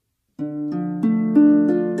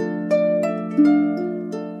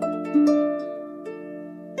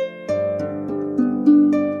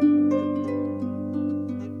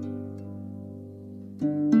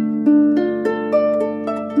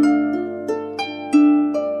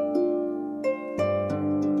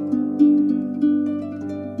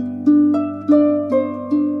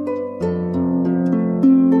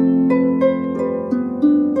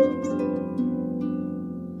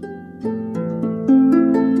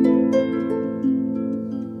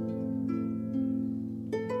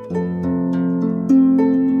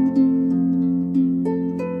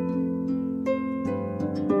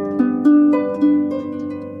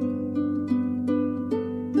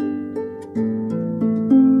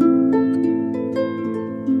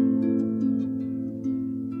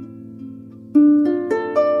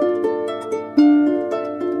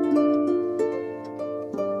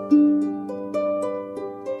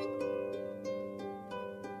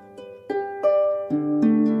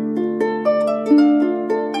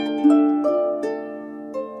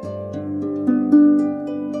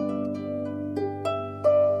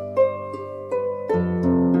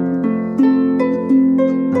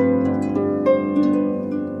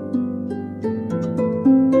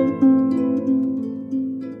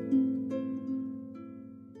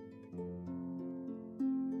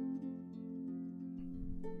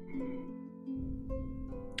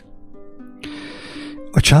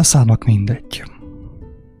császárnak mindegy.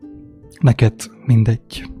 Neked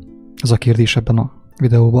mindegy. Ez a kérdés ebben a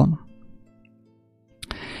videóban.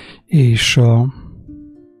 És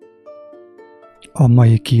a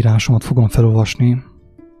mai kiírásomat fogom felolvasni,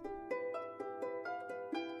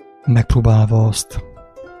 megpróbálva azt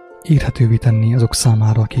érthetővé tenni azok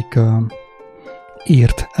számára, akik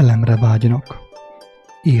ért elemre vágynak.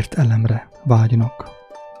 Ért elemre vágynak.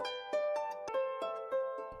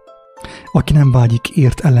 Aki nem vágyik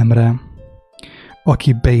ért elemre,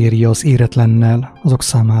 aki beéri az éretlennel, azok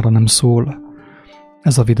számára nem szól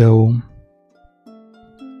ez a videó.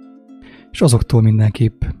 És azoktól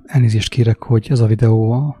mindenképp elnézést kérek, hogy ez a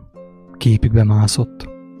videó a képükbe mászott.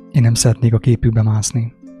 Én nem szeretnék a képükbe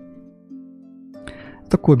mászni.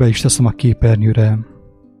 Hát akkor be is teszem a képernyőre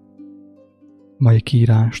mai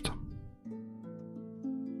kiírást.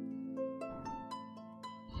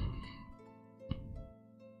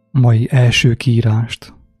 Mai első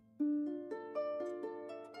kiírást.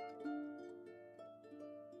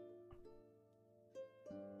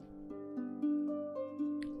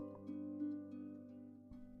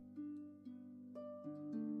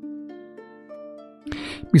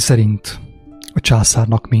 Miszerint a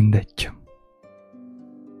császárnak mindegy.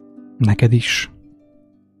 Neked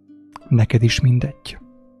is mindegy.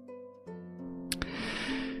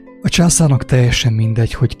 A császárnak teljesen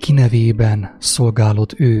mindegy, hogy ki nevében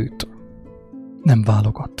szolgálod őt. Nem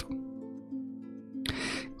válogat.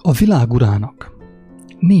 A világ urának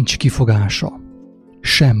nincs kifogása,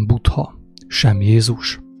 sem Buddha, sem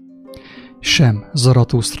Jézus, sem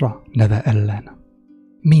Zaratusztra neve ellen.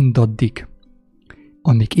 Mindaddig,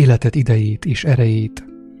 amíg életed idejét és erejét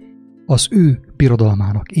az ő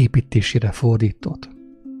birodalmának építésére fordítod.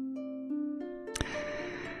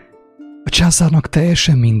 A császárnak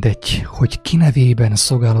teljesen mindegy, hogy ki nevében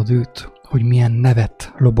szolgálod őt, hogy milyen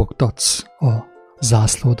nevet lobogtatsz a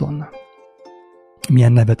zászlódon,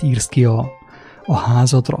 milyen nevet írsz ki a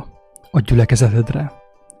házadra, a gyülekezetedre,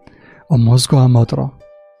 a mozgalmadra.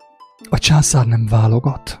 A császár nem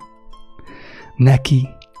válogat. Neki,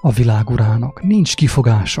 a világ urának nincs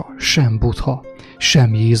kifogása sem Buddha,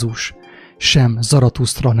 sem Jézus, sem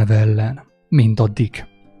Zaratusztra neve ellen, mindaddig,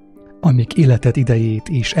 amíg életed idejét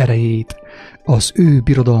és erejét az ő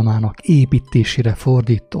birodalmának építésére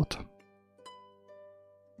fordítod.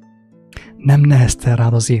 Nem neheztel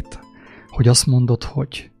rád azért, hogy azt mondod,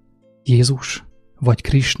 hogy Jézus, vagy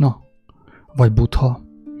Krisna, vagy Buddha,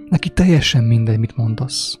 neki teljesen mindegy, mit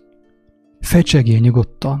mondasz. Fecsegél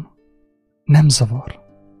nyugodtan, nem zavar.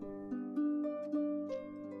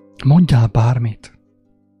 Mondjál bármit.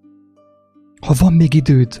 Ha van még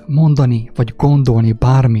időd mondani vagy gondolni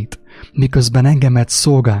bármit, miközben engemet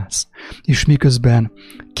szolgálsz, és miközben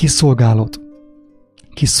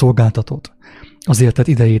kiszolgáltatod az életed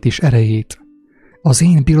idejét és erejét az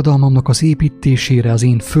én birodalmamnak az építésére, az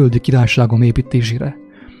én földi királyságom építésére,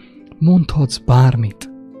 mondhatsz bármit.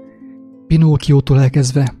 Pinókiótól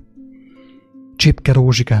elkezdve Csipke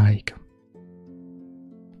Rózsikáig,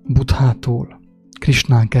 Buddhától,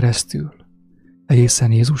 Krisnán keresztül,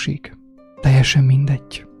 egészen Jézusig. Teljesen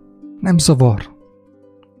mindegy. Nem zavar.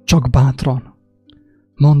 Csak bátran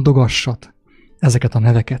mondogassad ezeket a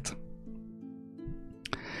neveket.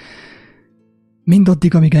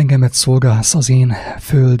 Mindaddig, amíg engemet szolgálsz, az én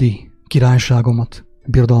földi királyságomat,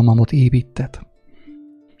 birodalmamat építed,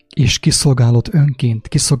 és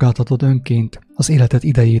kiszolgáltatod önként az életed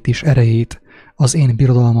idejét és erejét az én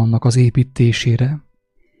birodalmamnak az építésére,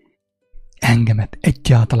 engemet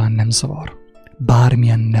egyáltalán nem zavar.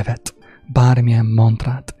 Bármilyen nevet, bármilyen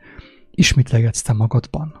mantrát ismételgetsz te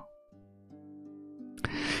magadban.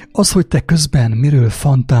 Az, hogy te közben miről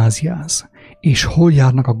fantáziálsz, és hol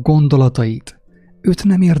járnak a gondolataid, őt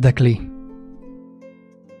nem érdekli.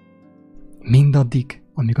 Mindaddig,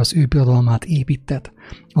 amíg az ő birodalmát építed,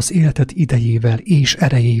 az életed idejével és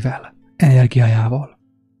erejével, energiájával.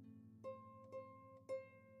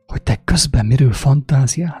 Hogy te közben miről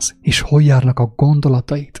fantáziálsz, és hol járnak a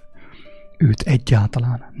gondolataid, őt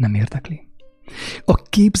egyáltalán nem érdekli. A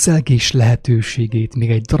képzelgés lehetőségét még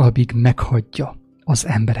egy darabig meghagyja az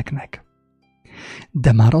embereknek.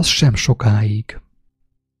 De már az sem sokáig.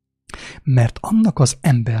 Mert annak az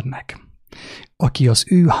embernek, aki az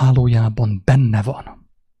ő hálójában benne van,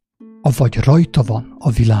 avagy rajta van a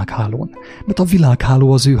világhálón, mert a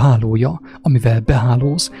világháló az ő hálója, amivel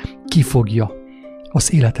behálóz, kifogja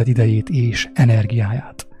az életed idejét és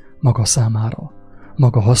energiáját maga számára,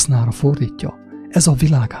 maga hasznára fordítja. Ez a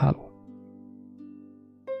világháló.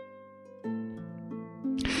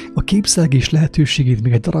 A képzelgés lehetőségét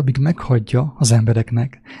még egy darabig meghagyja az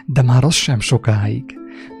embereknek, de már az sem sokáig,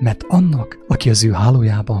 mert annak, aki az ő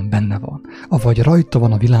hálójában benne van, avagy rajta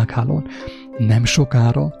van a világhálón, nem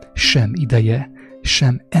sokára sem ideje,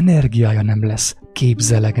 sem energiája nem lesz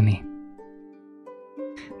képzelegni.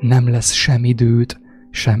 Nem lesz sem időt,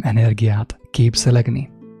 sem energiát képzelegni.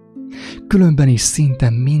 Különben is szinte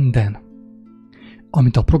minden,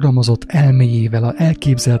 amit a programozott elméjével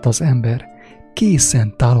elképzelt az ember,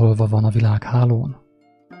 készen tárolva van a világhálón.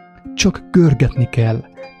 Csak görgetni kell,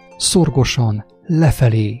 szorgosan,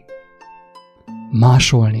 lefelé,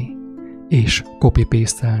 másolni és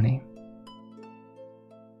copy-pastelni.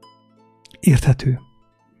 Érthető?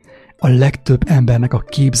 A legtöbb embernek a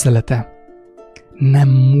képzelete nem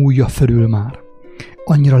múlja fölül már.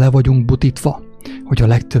 Annyira le vagyunk butítva, hogy a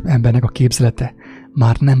legtöbb embernek a képzelete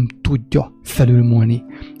már nem tudja felülmúlni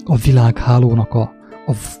a világhálónak a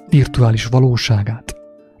virtuális valóságát.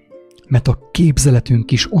 Mert a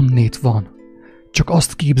képzeletünk is onnét van. Csak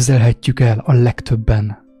azt képzelhetjük el a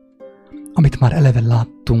legtöbben, amit már eleve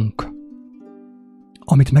láttunk,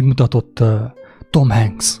 amit megmutatott Tom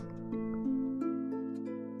Hanks,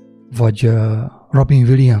 vagy Robin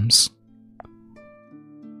Williams,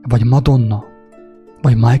 vagy Madonna,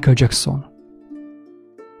 vagy Michael Jackson.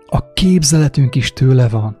 A képzeletünk is tőle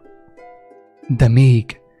van, de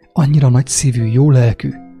még annyira nagyszívű, jó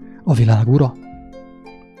lelkű a világ ura,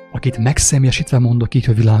 akit megszemélyesítve mondok így,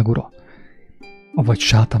 hogy világ ura, avagy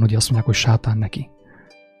sátán, ugye azt mondják, hogy sátán neki.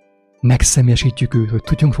 Megszemélyesítjük őt, hogy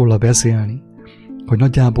tudjunk róla beszélni, hogy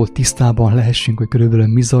nagyjából tisztában lehessünk, hogy körülbelül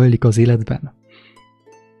mi zajlik az életben.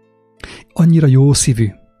 Annyira jó szívű,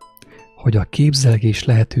 hogy a képzelgés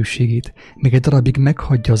lehetőségét még egy darabig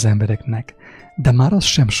meghagyja az embereknek, de már az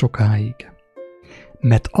sem sokáig.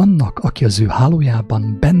 Mert annak, aki az ő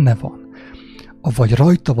hálójában benne van, avagy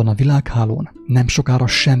rajta van a világhálón, nem sokára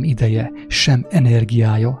sem ideje, sem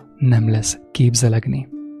energiája nem lesz képzelegni.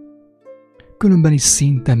 Különben is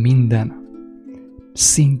szinte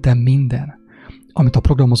minden, amit a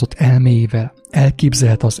programozott elméjével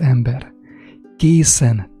elképzelhet az ember,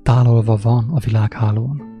 készen tárolva van a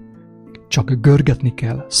világhálón. Csak görgetni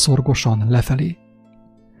kell szorgosan lefelé.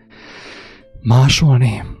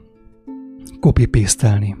 Másolni,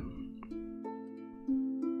 copy-pastelni.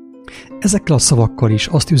 Ezekkel a szavakkal is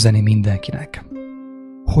azt üzeni mindenkinek,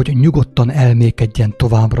 hogy nyugodtan elmékedjen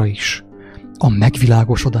továbbra is a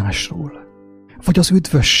megvilágosodásról, vagy az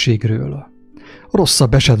üdvösségről,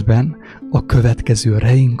 rosszabb esetben a következő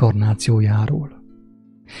reinkarnációjáról,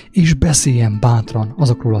 és beszéljen bátran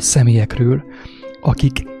azokról a személyekről,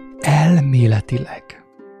 akik elméletileg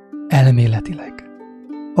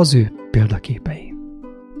az ő példaképei.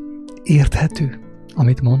 Érthető,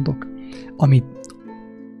 amit mondok,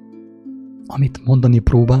 amit mondani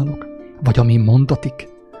próbálok, vagy ami mondatik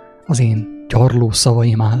az én gyarló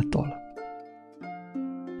szavaim által.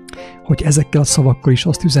 Hogy ezekkel a szavakkal is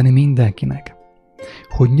azt üzeni mindenkinek,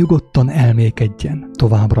 hogy nyugodtan elmékedjen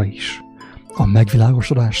továbbra is a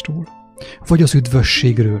megvilágosodástól, vagy az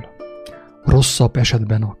üdvösségről, rosszabb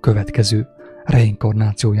esetben a következő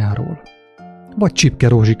reinkarnációjáról, vagy Csipke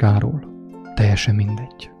Rózsikáról, teljesen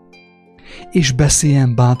mindegy. És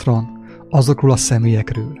beszéljen bátran azokról a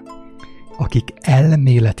személyekről, akik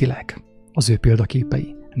elméletileg az ő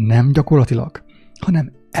példaképei, nem gyakorlatilag,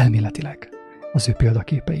 hanem elméletileg az ő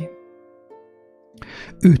példaképei.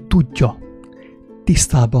 Ő tudja,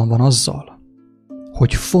 tisztában van azzal,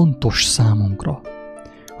 hogy fontos számunkra,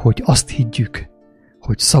 hogy azt higgyük,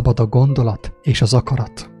 hogy szabad a gondolat és az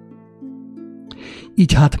akarat.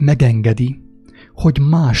 Így hát megengedi, hogy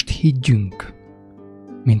mást higgyünk,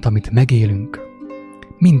 mint amit megélünk,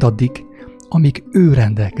 mindaddig, amíg ő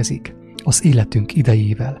rendelkezik az életünk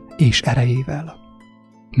idejével és erejével.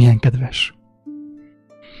 Milyen kedves!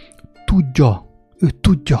 Ő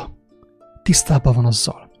tudja, tisztában van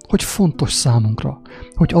azzal, hogy fontos számunkra,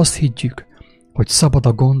 hogy azt higgyük, hogy szabad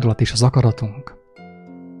a gondolat és az akaratunk.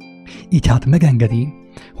 Így hát megengedi,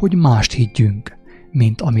 hogy mást higgyünk,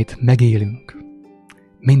 mint amit megélünk,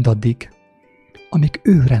 mindaddig, amíg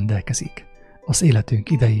ő rendelkezik az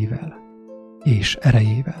életünk idejével és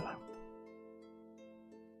erejével.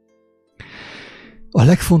 A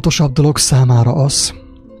legfontosabb dolog számára az,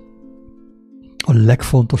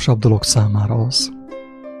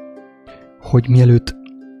 hogy mielőtt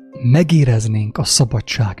megéreznénk a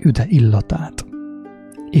szabadság üde illatát,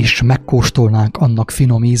 és megkóstolnánk annak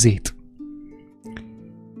finom ízét,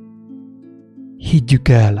 higgyük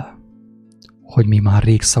el, hogy mi már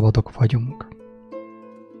rég szabadok vagyunk.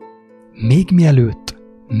 Még mielőtt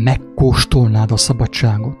megkóstolnád a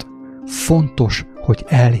szabadságot, fontos, hogy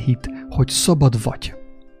elhidd, hogy szabad vagy.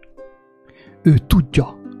 Ő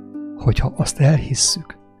tudja, hogyha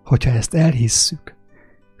ezt elhisszük,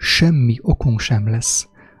 semmi okunk sem lesz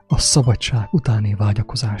a szabadság utáni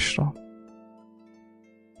vágyakozásra.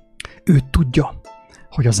 Ő tudja,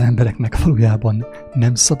 hogy az embereknek valójában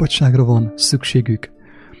nem szabadságra van szükségük,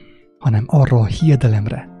 hanem arra a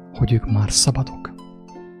hiedelemre, hogy ők már szabadok.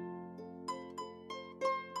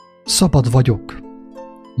 Szabad vagyok,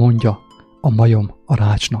 mondja a majom a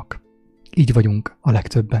rácsnak. Így vagyunk a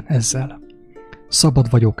legtöbben ezzel. Szabad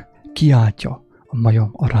vagyok, kiáltja a majom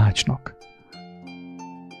a rácsnak.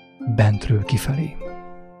 Bentről kifelé.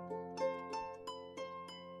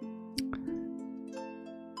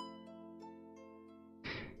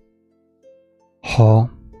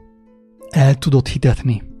 Ha el tudod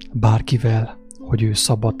hitetni bárkivel, hogy ő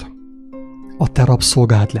szabad, a te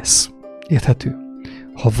rabszolgád lesz. Érthető?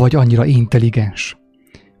 Ha vagy annyira intelligens,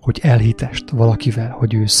 hogy elhitest valakivel,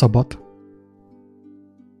 hogy ő szabad,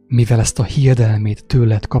 mivel ezt a hiedelmét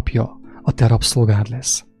tőled kapja, a te rabszolgád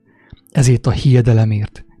lesz. Ezért a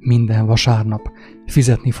hiedelemért minden vasárnap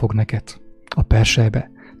fizetni fog neked. A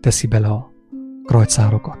perselybe teszi bele a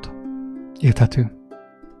krajcárokat. Érthető?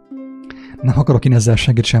 Nem akarok én ezzel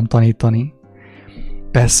senkit sem tanítani.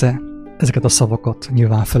 Persze, ezeket a szavakat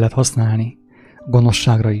nyilván fel lehet használni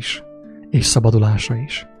gonoszságra is, és szabadulásra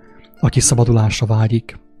is. Aki szabadulásra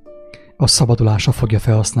vágyik, a szabadulásra fogja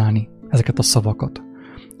felhasználni ezeket a szavakat.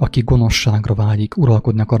 Aki gonoszságra vágyik,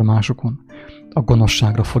 uralkodni akar másokon, a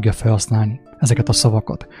gonoszságra fogja felhasználni ezeket a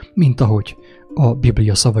szavakat, mint ahogy a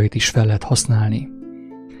Biblia szavait is fel lehet használni.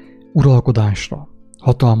 Uralkodásra,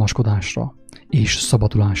 hatalmaskodásra és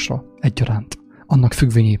szabadulásra egyaránt, annak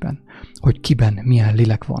függvényében, hogy kiben milyen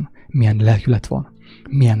lélek van, milyen lelkület van,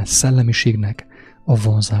 milyen szellemiségnek a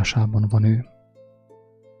vonzásában van ő.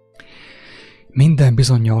 Minden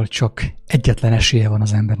bizonnyal csak egyetlen esélye van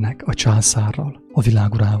az embernek a császárral, a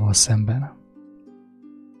világurával szemben.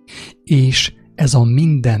 És ez a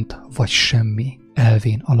mindent vagy semmi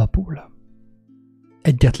elvén alapul.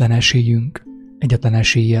 Egyetlen esélyünk, egyetlen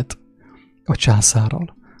esélyed a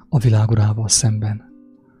császárral, a világurával szemben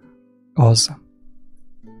az,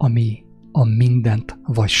 ami a mindent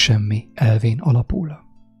vagy semmi elvén alapul.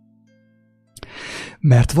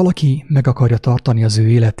 Mert valaki meg akarja tartani az ő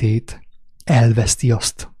életét, elveszti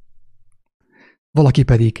azt. Valaki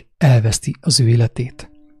pedig elveszti az ő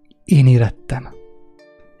életét. Én érettem,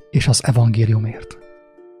 és az evangéliumért.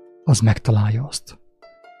 Az megtalálja azt.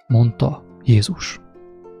 Mondta Jézus.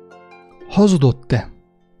 Hazudott-e,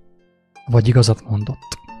 vagy igazat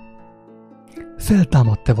mondott?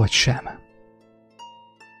 Feltámadt-e, vagy sem?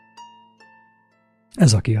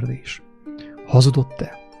 Ez a kérdés.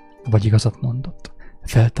 Hazudott-e, vagy igazat mondott?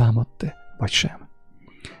 Feltámadt-e, vagy sem?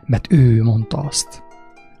 Mert ő mondta azt,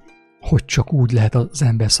 hogy csak úgy lehet az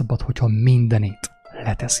ember szabad, hogyha mindenét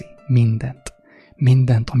leteszi.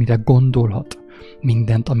 Mindent, amire gondolhat,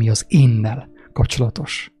 mindent, ami az énnel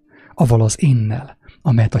kapcsolatos, avval az énnel,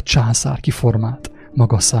 amelyet a császár kiformált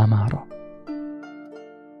maga számára.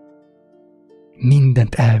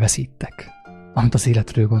 Mindent elveszítek, amit az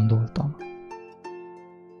életről gondoltam.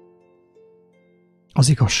 Az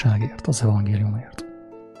igazságért, az evangéliumért.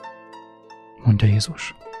 Mondja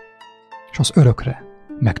Jézus. És az örökre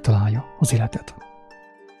megtalálja az életet.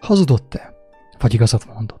 Hazudott-e, vagy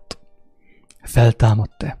igazat mondott?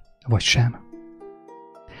 Feltámadt-e, vagy sem?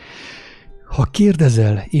 Ha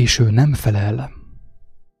kérdezel, és ő nem felel,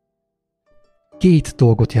 két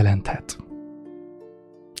dolgot jelenthet.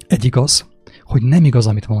 Egyik az, hogy nem igaz,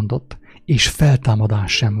 amit mondott, és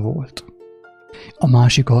feltámadás sem volt. A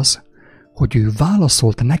másik az, hogy ő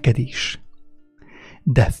válaszolt neked is,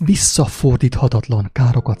 de visszafordíthatatlan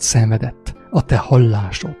károkat szenvedett a te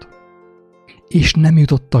hallásod, és nem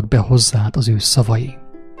jutottak be hozzád az ő szavai.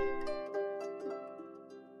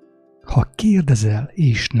 Ha kérdezel,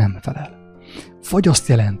 és nem felel, vagy azt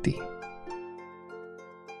jelenti,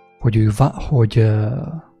 hogy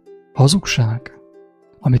hazugság,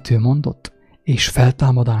 amit ő mondott, és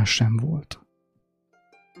feltámadás sem volt.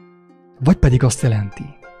 Vagy pedig azt jelenti,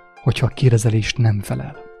 hogyha a kérdezelést nem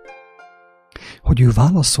felel, hogy ő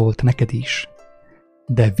válaszolt neked is,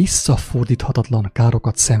 de visszafordíthatatlan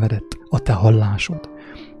károkat szenvedett a te hallásod,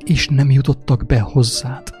 és nem jutottak be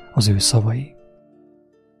hozzád az ő szavai.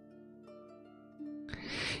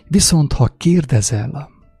 Viszont ha kérdezel,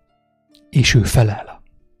 és ő felel,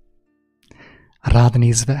 rád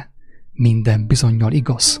nézve minden bizonnyal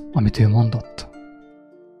igaz, amit ő mondott,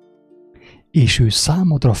 és ő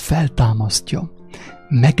számodra feltámasztja,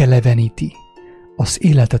 megeleveníti az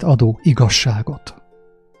életet adó igazságot,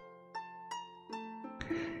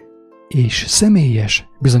 és személyes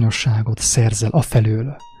bizonyosságot szerzel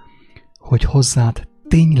afelől, hogy hozzád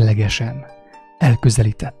ténylegesen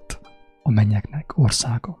elközelített a mennyeknek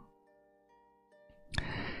országa.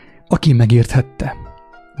 Aki megérthette,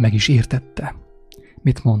 meg is értette.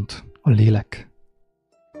 Mit mond a lélek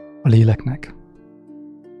a léleknek?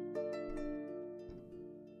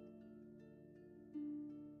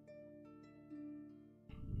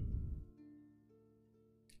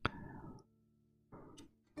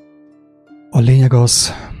 A lényeg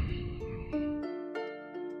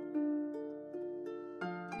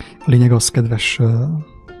az, kedves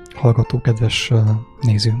hallgató, kedves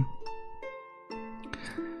nézőm,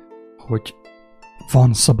 hogy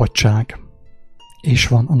van szabadság, és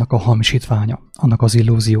van annak a hamisítványa, annak az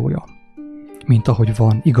illúziója, mint ahogy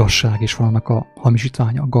van igazság, és van annak a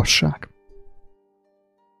hamisítványa, a gazság.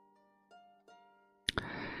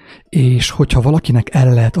 És hogyha valakinek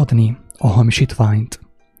el lehet adni a hamisítványt,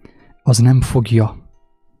 az nem fogja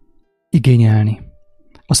igényelni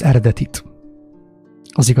az eredetit,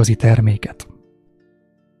 az igazi terméket.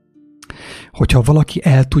 Hogyha valaki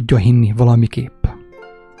el tudja hinni valamiképp,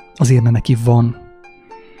 azért, mert neki van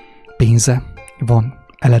pénze, van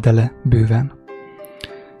eledele bőven,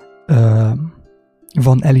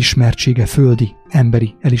 van elismertsége, földi,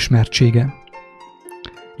 emberi elismertsége,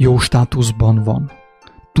 jó státuszban van,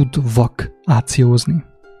 tud vakációzni,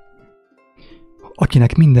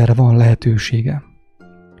 akinek mindenre van lehetősége,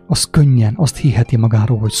 az könnyen azt hiheti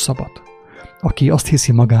magáról, hogy szabad. Aki azt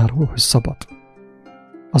hiszi magáról, hogy szabad,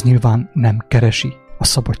 az nyilván nem keresi a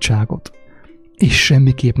szabadságot, és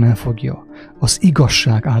semmiképp nem fogja az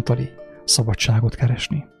igazság általi szabadságot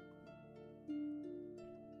keresni.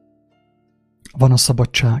 Van a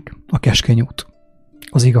szabadság, a keskeny út,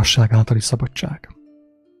 az igazság általi szabadság.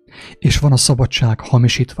 És van a szabadság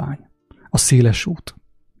hamisítvány, a széles út.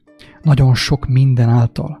 Nagyon sok minden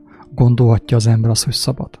által gondolhatja az ember azt, hogy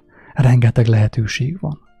szabad. Rengeteg lehetőség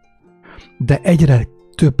van. De egyre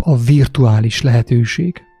több a virtuális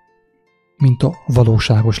lehetőség, mint a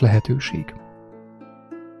valóságos lehetőség.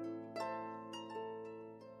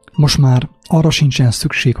 Most már arra sincsen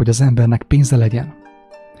szükség, hogy az embernek pénze legyen,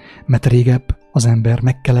 mert régebb az ember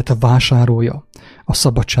meg kellett vásárolja a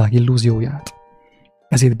szabadság illúzióját.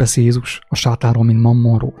 Ezért beszél Jézus a sátánról, mint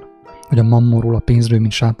mammonról, vagy a mammonról, a pénzről,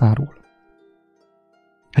 mint sátánról.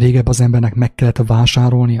 Régebb az embernek meg kellett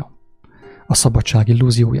vásárolnia a szabadság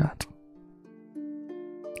illúzióját.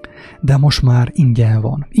 De most már ingyen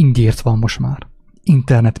van, ingyért van most már.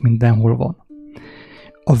 Internet mindenhol van.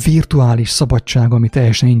 A virtuális szabadság, ami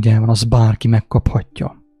teljesen ingyen van, az bárki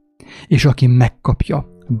megkaphatja. És aki megkapja,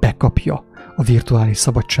 bekapja a virtuális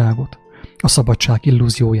szabadságot, a szabadság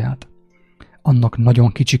illúzióját, annak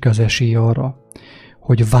nagyon kicsik az esélye arra,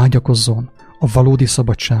 hogy vágyakozzon a valódi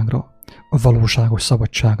szabadságra, a valóságos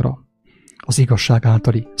szabadságra, az igazság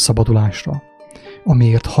általi szabadulásra,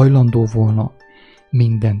 amiért hajlandó volna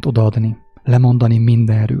mindent odaadni, lemondani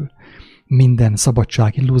mindenről, minden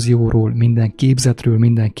szabadság illúzióról, minden képzetről,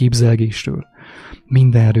 minden képzelgésről,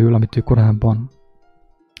 mindenről, amit ő korábban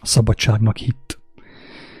szabadságnak hitt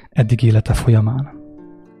eddig élete folyamán.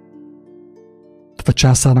 Tehát a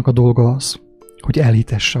császárnak a dolga az, hogy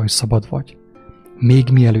elhitesse, hogy szabad vagy. Még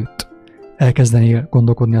mielőtt elkezdenél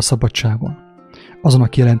gondolkodni a szabadságon, azon a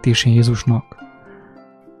kijelentésén Jézusnak,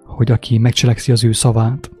 hogy aki megcselekszi az ő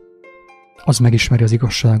szavát, az megismeri az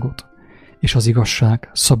igazságot, és az igazság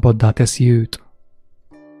szabaddá teszi őt.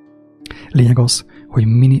 Lényeg az, hogy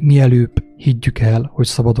mielőbb higgyük el, hogy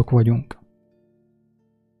szabadok vagyunk.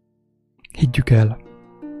 Higgyük el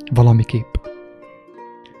valamiképp.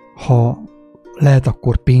 Ha lehet,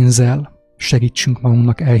 akkor pénzzel segítsünk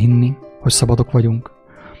magunknak elhinni, hogy szabadok vagyunk.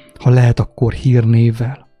 Ha lehet, akkor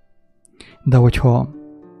hírnévvel. De hogyha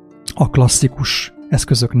a klasszikus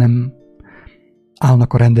eszközök nem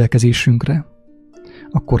állnak a rendelkezésünkre,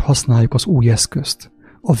 akkor használjuk az új eszközt,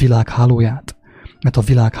 a világ hálóját, mert a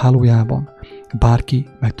világ hálójában bárki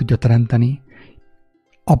meg tudja teremteni,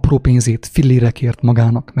 apró pénzét fillérekért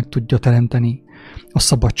magának meg tudja teremteni a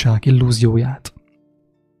szabadság illúzióját.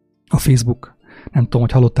 A Facebook, nem tudom,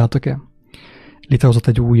 hogy hallottátok-e, létrehozott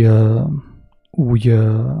egy új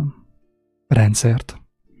rendszert,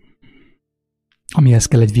 amihez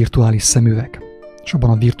kell egy virtuális szemüveg. És abban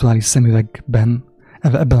a virtuális szemüvegben,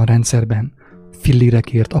 ebben a rendszerben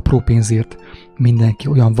fillérekért, apró pénzért mindenki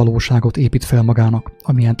olyan valóságot épít fel magának,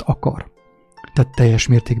 amilyent akar. Tehát teljes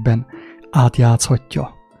mértékben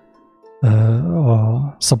átjátszhatja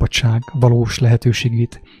a szabadság valós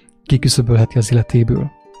lehetőségét, kiküszöbölheti az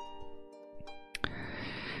életéből.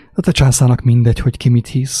 Tehát a császárnak mindegy, hogy ki mit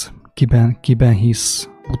hisz, kiben hisz,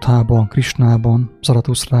 Buddhában, Krisnában,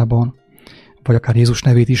 Zaratusztrában, vagy akár Jézus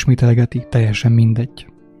nevét ismételgeti, teljesen mindegy.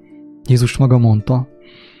 Jézus maga mondta,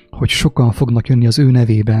 hogy sokan fognak jönni az ő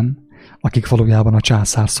nevében, akik valójában a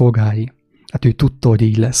császár szolgái. Hát ő tudta, hogy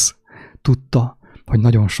így lesz. Tudta, hogy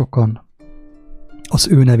nagyon sokan az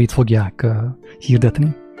ő nevét fogják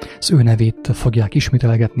hirdetni, az ő nevét fogják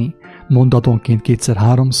ismételgetni mondatonként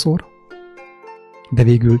 2-3-szor, de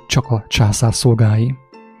végül csak a császár szolgái,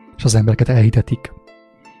 és az embereket elhitetik,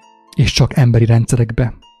 és csak emberi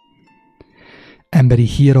rendszerekbe, emberi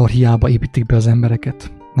hierarchiába építik be az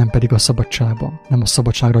embereket, nem pedig a szabadságba, nem a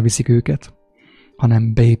szabadságra viszik őket,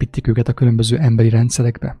 hanem beépítik őket a különböző emberi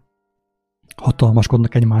rendszerekbe.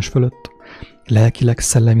 Hatalmaskodnak egymás fölött, lelkileg,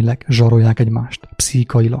 szellemileg zsarolják egymást,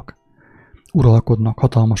 pszichikailag. Uralkodnak,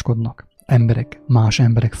 hatalmaskodnak emberek, más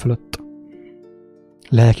emberek fölött.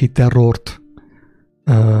 Lelki terrort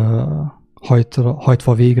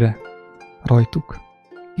hajtva végre rajtuk.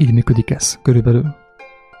 Így működik ez körülbelül.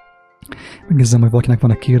 Megnézzem, hogy valakinek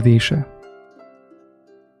van-e kérdése.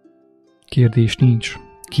 Kérdés nincs.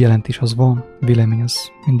 Kijelentés az van. Vélemény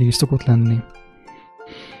az mindig is szokott lenni.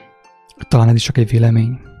 Talán ez is csak egy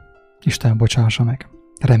vélemény. Isten bocsássa meg.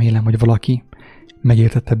 Remélem, hogy valaki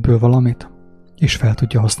megértett ebből valamit, és fel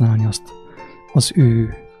tudja használni azt az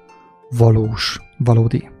ő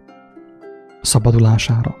valódi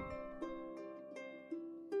szabadulására.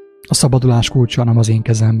 A szabadulás kulcsa nem az én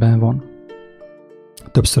kezemben van.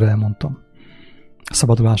 Többször elmondtam. A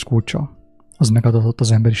szabadulás kulcsa az megadatott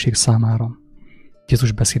az emberiség számára.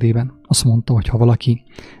 Jézus beszédében azt mondta, hogy ha valaki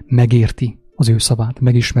megérti az ő szavát,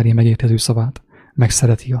 megérti az ő szavát,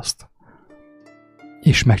 megszereti azt,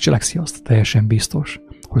 és megcselekszi azt, teljesen biztos,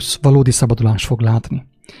 hogy valódi szabadulást fog látni,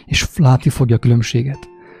 és látni fogja a különbséget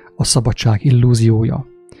a szabadság illúziója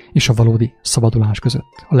és a valódi szabadulás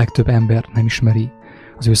között. A legtöbb ember nem ismeri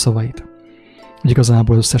az ő szavait. Úgy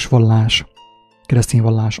igazából az összes vallás, keresztény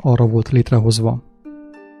vallás arra volt létrehozva,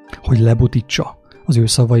 hogy lebutítsa az ő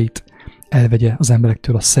szavait, elvegye az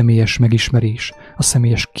emberektől a személyes megismerés, a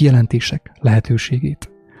személyes kijelentések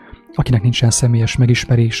lehetőségét. Akinek nincsen személyes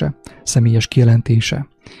megismerése, személyes kijelentése,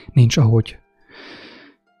 nincs ahogy,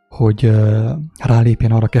 hogy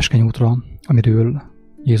rálépjen arra keskeny útra, amiről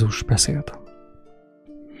Jézus beszélt.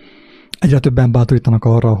 Egyre többen bátorítanak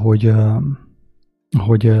arra, hogy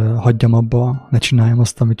hagyjam abba, ne csináljam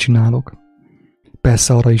azt, amit csinálok.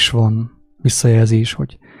 Persze arra is van visszajelzés,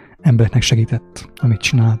 hogy embereknek segített, amit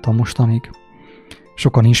csináltam mostanig.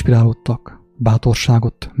 Sokan inspirálódtak,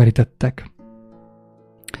 bátorságot merítettek,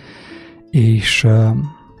 és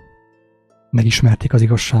megismerték az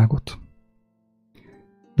igazságot.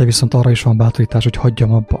 De viszont arra is van bátorítás, hogy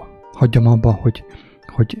hagyjam abba,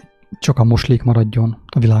 hogy csak a moslék maradjon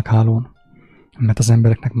a világhálón, mert az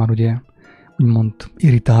embereknek már ugye úgymond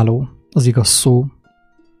irritáló az igaz szó.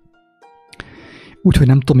 Úgyhogy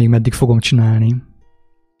nem tudom még meddig fogom csinálni.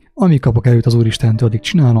 Amíg kapok erőt az Úristentől, addig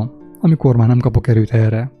csinálom. Amikor már nem kapok erőt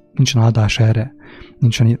erre, nincsen áldás erre,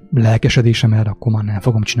 nincsen lelkesedésem erre, akkor már nem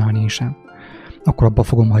fogom csinálni én sem. Akkor abba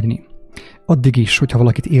fogom hagyni. Addig is, hogyha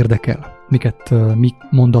valakit érdekel, mi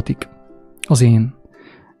mondatik az én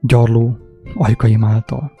gyarló ajkaim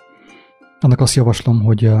által, annak azt javaslom,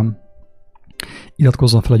 hogy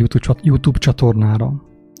iratkozzon fel a YouTube csatornára,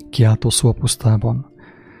 Kiáltó szó a pusztában,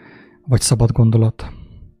 vagy Szabad gondolat,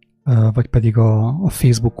 vagy pedig a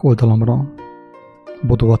Facebook oldalamra,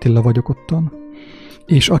 Bodó Attila vagyok ottan,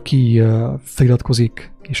 és aki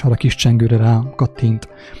feliratkozik, és arra kis csengőre rá kattint,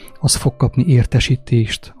 az fog kapni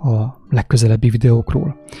értesítést a legközelebbi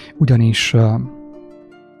videókról.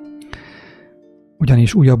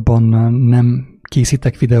 Ugyanis újabban nem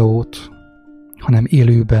készítek videót, hanem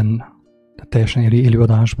élőben, tehát teljesen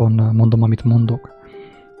élőadásban mondom, amit mondok.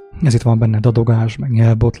 Ezért van benne dadogás, meg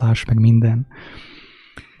nyelvbotlás, meg minden,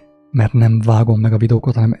 mert nem vágom meg a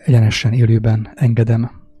videókat, hanem egyenesen élőben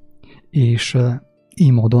engedem. És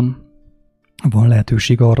így módon van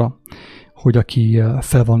lehetőség arra, hogy aki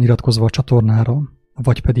fel van iratkozva a csatornára,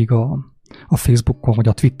 vagy pedig a Facebookon, vagy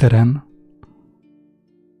a Twitteren,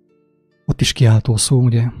 ott is kiáltó szó,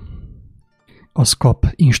 ugye, az kap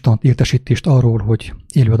instant értesítést arról, hogy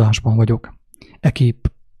élőadásban vagyok. Ekképp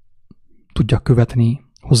tudja követni,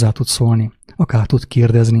 hozzá tud szólni, akár tud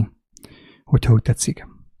kérdezni, hogyha úgy tetszik.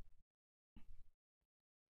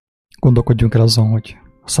 Gondolkodjunk el azon, hogy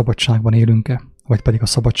a szabadságban élünk-e, vagy pedig a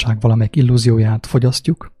szabadság valamelyik illúzióját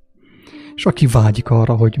fogyasztjuk, és aki vágyik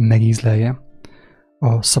arra, hogy megízlelje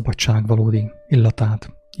a szabadság valódi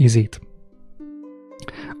illatát, ízét,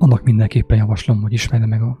 annak mindenképpen javaslom, hogy ismerje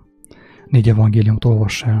meg a 4 evangéliumot,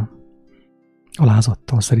 olvass el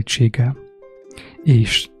alázattal, szerítséggel,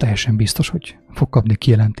 és teljesen biztos, hogy fog kapni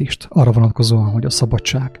kijelentést arra vonatkozóan, hogy a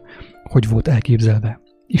szabadság hogy volt elképzelve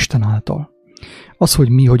Isten által. Az, hogy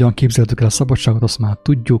mi hogyan képzeltük el a szabadságot, azt már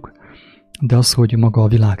tudjuk, de az, hogy maga a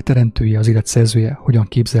világ teremtője, az élet szerzője hogyan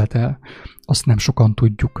képzelte el, azt nem sokan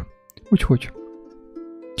tudjuk. Úgyhogy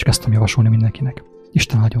csak ezt tudom javasolni mindenkinek.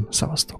 Isten áldjon, szevasztok!